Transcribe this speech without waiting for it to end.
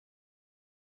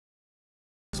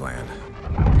Land.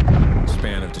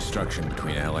 Span of destruction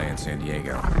between LA and San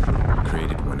Diego,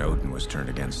 created when Odin was turned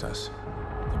against us.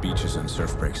 The beaches and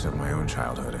surf breaks of my own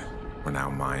childhood were now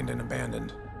mined and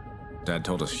abandoned. Dad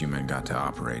told us few men got to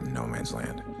operate in no man's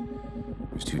land.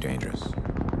 It was too dangerous,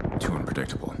 too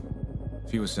unpredictable.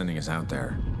 If he was sending us out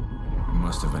there, it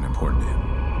must have been important to him.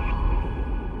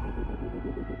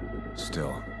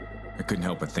 Still, I couldn't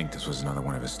help but think this was another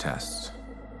one of his tests.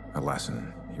 A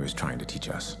lesson he was trying to teach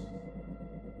us.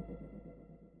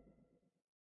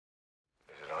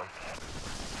 Is it on?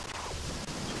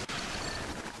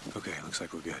 Okay, looks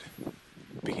like we're good.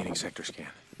 Beginning sector scan.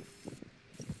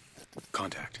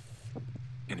 Contact.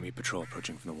 Enemy patrol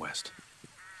approaching from the west.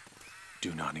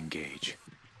 Do not engage.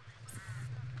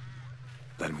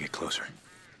 Let him get closer.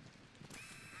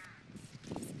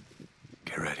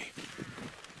 Get ready.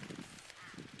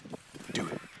 Do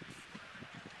it.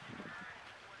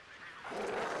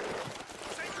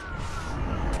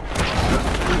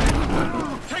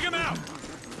 Take him out!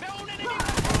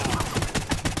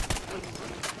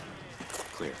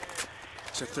 Clear.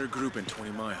 It's a third group in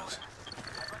 20 miles.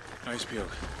 Eyes peeled.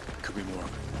 Could be more.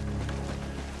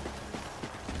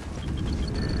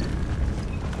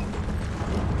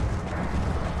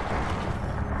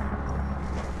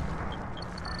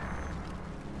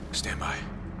 Stand by.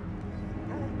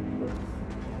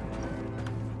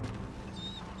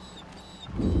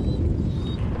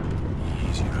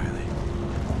 Easy, Riley.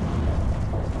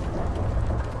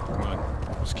 Come on,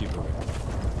 let's keep moving.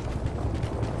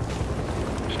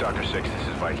 It's Dr. 6, this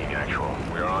is Viking Actual.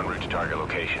 We are en route to target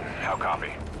location. How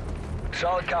copy?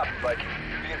 Solid copy, Viking.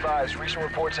 Be advised, recent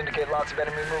reports indicate lots of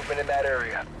enemy movement in that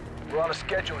area. We're on a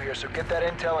schedule here, so get that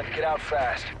intel and get out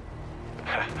fast.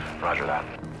 Roger that.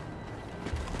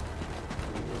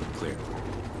 Clear.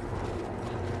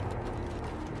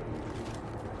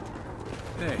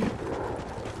 Hey,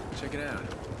 check it out.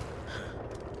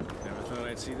 Never thought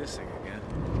I'd see this thing again.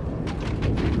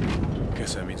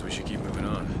 Guess that means we should keep moving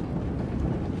on.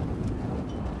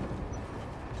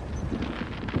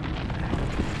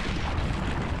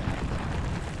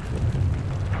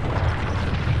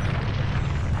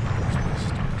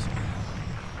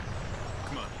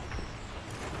 Come on.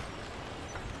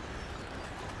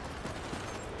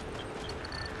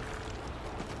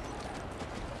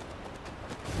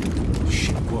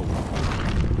 Shit, whoa.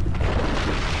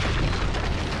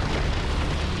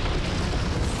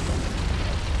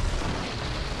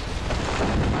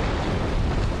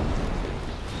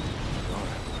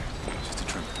 Just a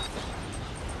tremor.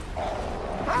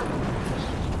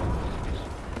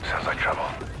 Sounds like trouble.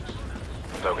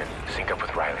 Logan, sync up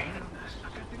with Riley.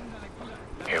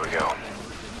 Here we go.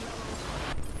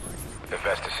 The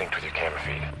vest is synced with your camera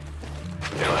feed.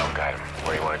 It'll help guide him.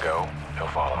 Where you want to go, he'll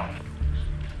follow.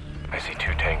 I see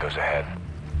 2 tangos ahead.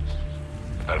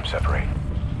 Let them separate.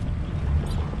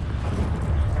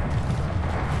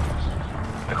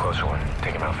 The closer one,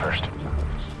 take him out first.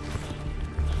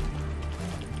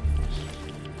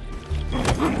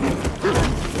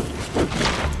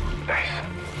 Nice.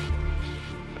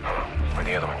 Where'd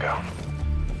the other one go?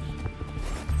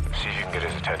 See if you can get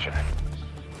his attention.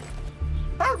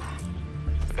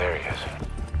 There he is.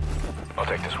 I'll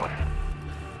take this one.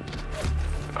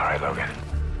 All right, Logan.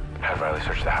 Have Riley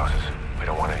search the houses. We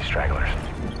don't want any stragglers.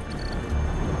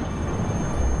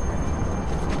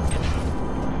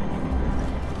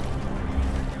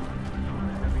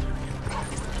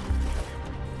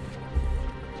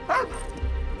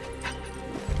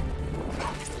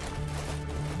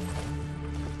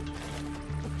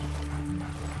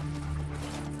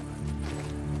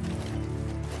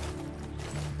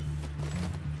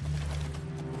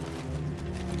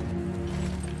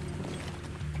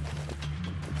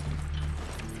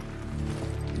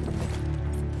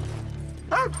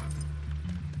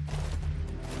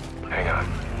 Hang on.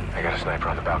 I got a sniper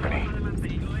on the balcony.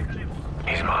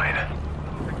 He's mine.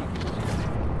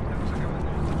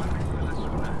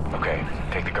 Okay,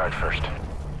 take the guard first.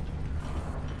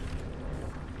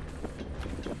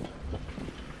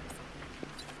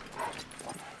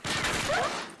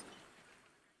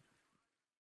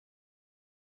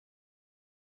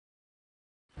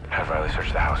 Have Riley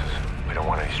search the houses. We don't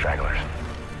want any stragglers.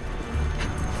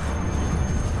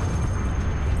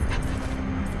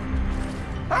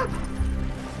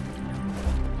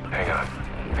 Hang on.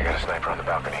 I got a sniper on the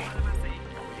balcony.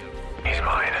 He's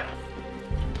mine.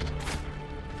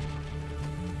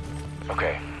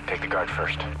 Okay, take the guard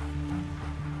first.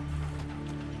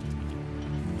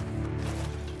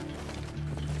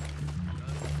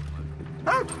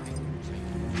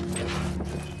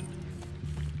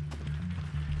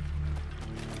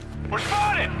 We're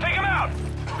spotted! Take him out!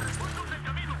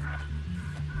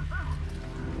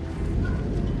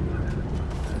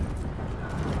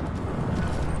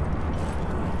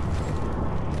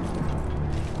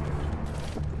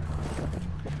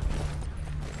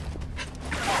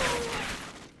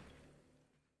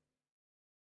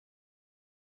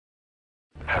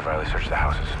 Have Riley search the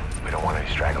houses. We don't want any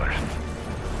stragglers.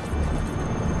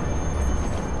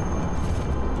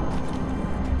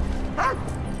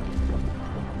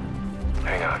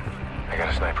 Hang on. I got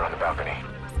a sniper on the balcony.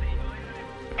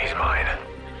 He's mine.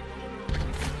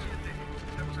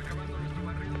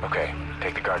 Okay,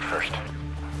 take the guard first.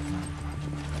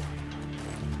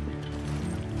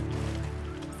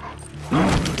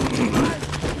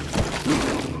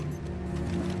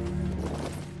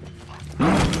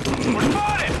 We're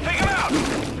spotted! Take him out!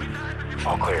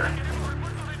 All clear.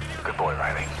 Good boy,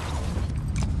 Riley.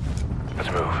 Let's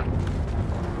move.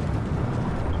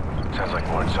 Sounds like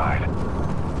more inside.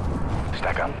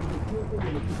 Stack up.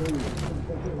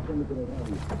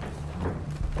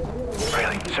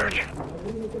 Riley, search.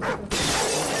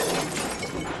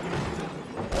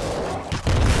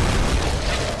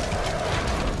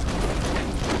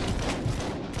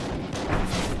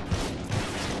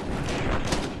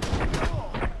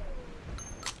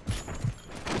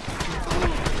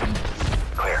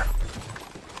 Clear.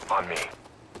 On me.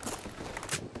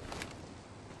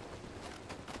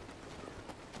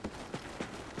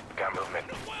 Got movement.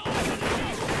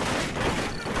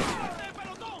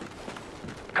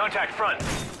 Contact front.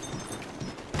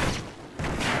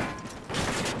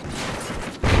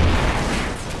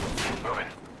 Moving.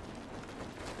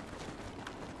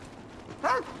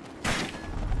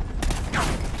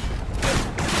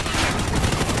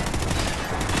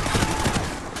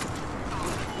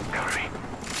 Cover me.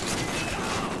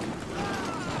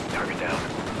 Target down.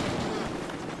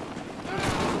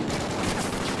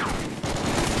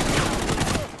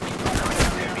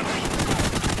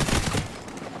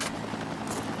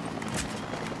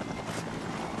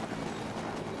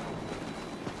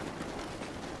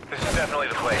 This is definitely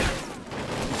the place.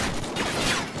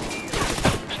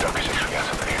 Stoker 6, we got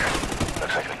something here.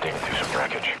 Looks like they're digging through some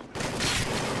wreckage.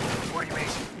 What do you mean?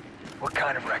 What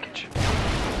kind of wreckage?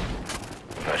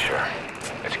 Not sure.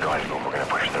 It's guarded, but we're gonna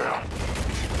push through.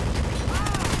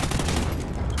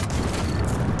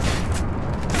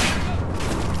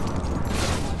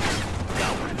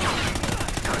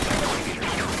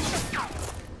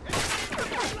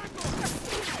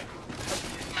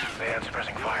 They have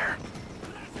suppressing fire.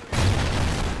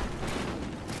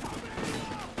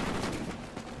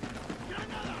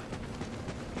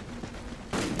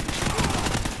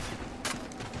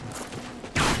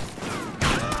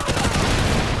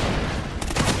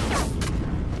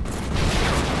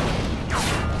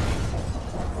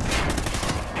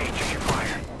 Hey, check your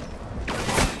fire.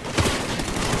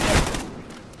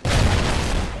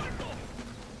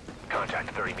 Contact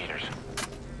 30 meters.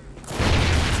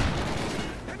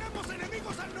 ¡Tenemos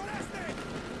enemigos al noreste!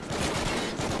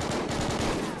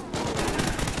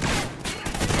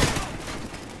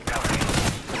 Cover me.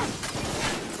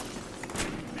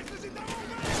 ¡Necesitamos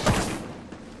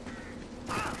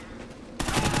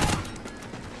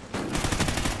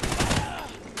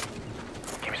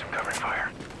Give me some cover and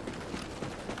fire.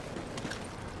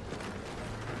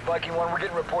 Viking 1, we're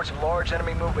getting reports of large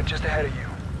enemy movement just ahead of you.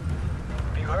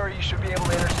 If you hurry, you should be able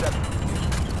to intercept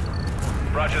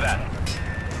them. Roger that.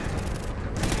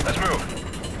 Let's move.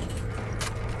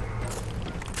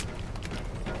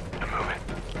 I'm moving.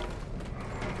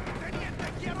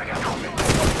 I got movement.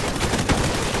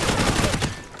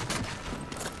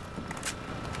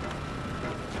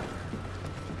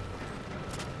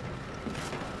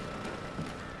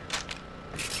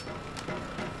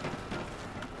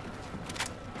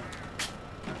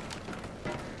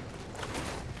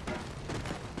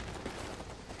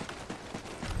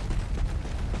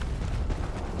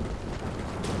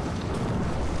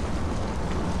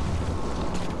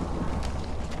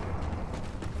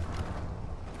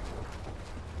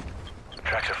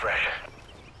 Tracks are fresh.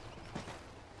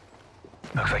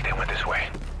 Looks like they went this way.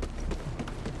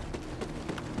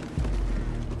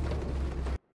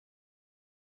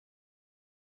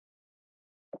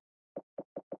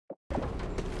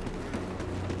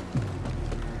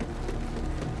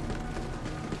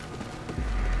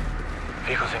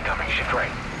 Vehicles incoming, shift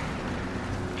right.